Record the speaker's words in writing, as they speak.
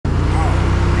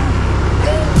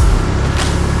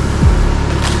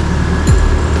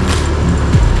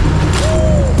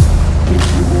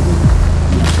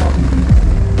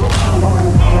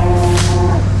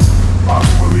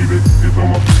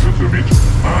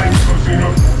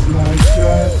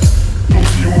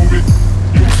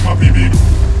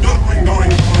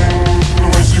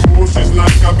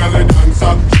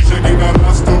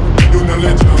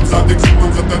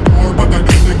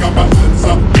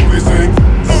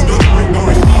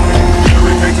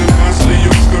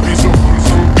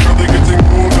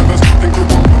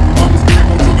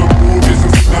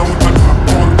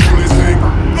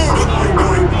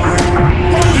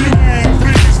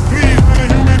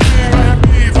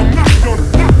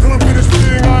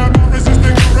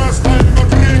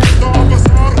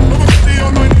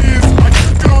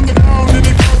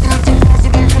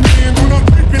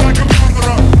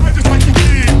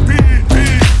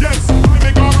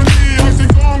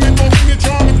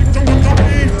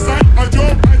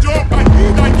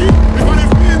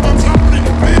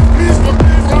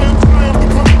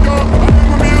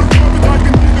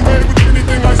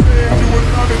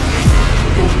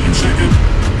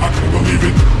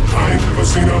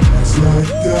never seen a ass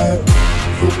like that.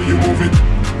 The way you move it,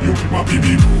 you make my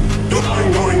BB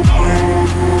going, going,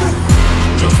 going.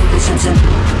 Just like a Simpson,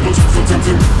 looks so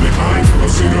tempting. Like I ain't never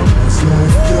seen a ass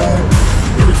like that.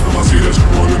 Every time I see that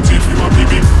show on MTV, my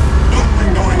BB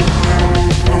going, going, going.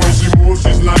 And when she moves,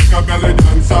 she's like a ballet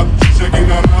dancer. She's shaking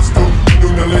her ass to new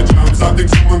knowledge jams. I think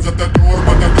someone's at the door,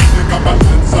 but I don't think I'm a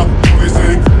dancer. They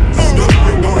saying,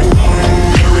 going, going, going.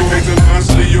 Mary Kate and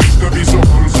Ashley used to be so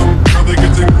handsome. Now they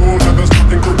getting old, and there's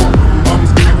nothing to go bums.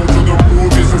 They go to the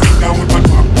movies and sit down with my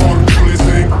popcorn. They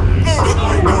saying,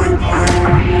 going, going, going.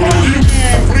 What do you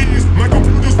mean, freeze? My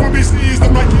computers will be seized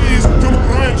and my keys to my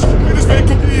ranch. It is fake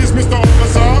cookies, Mr.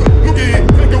 Officer. Looky,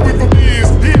 take a whiff of these.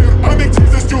 Here, I make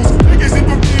Jesus juice, take a sip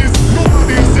of these.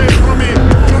 Nobody is safe from me,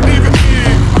 not even me.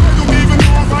 I don't even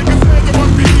know if I can say the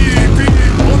word PEP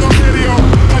on the radio.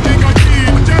 I think I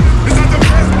need. Is that the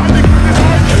best? I think that is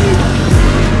I need.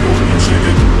 Don't shake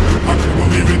it, I can't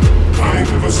believe it. I ain't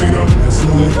never seen a ass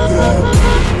like that.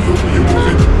 The way you move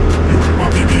it, you make my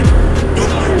BB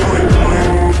going, going,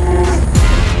 going.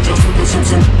 Just like a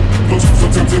Simpson, looks so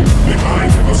tempting. Like I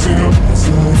ain't never seen a ass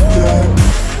like that.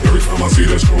 Every time I see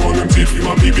that show on MTV,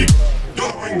 my BB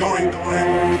going, going,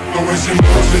 going. The way she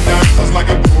moves, she dances like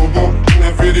a go-go. In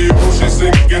that video, she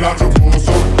sings, get out your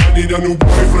torso. I need a new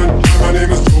boyfriend, my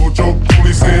name is Jojo.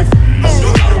 Only saying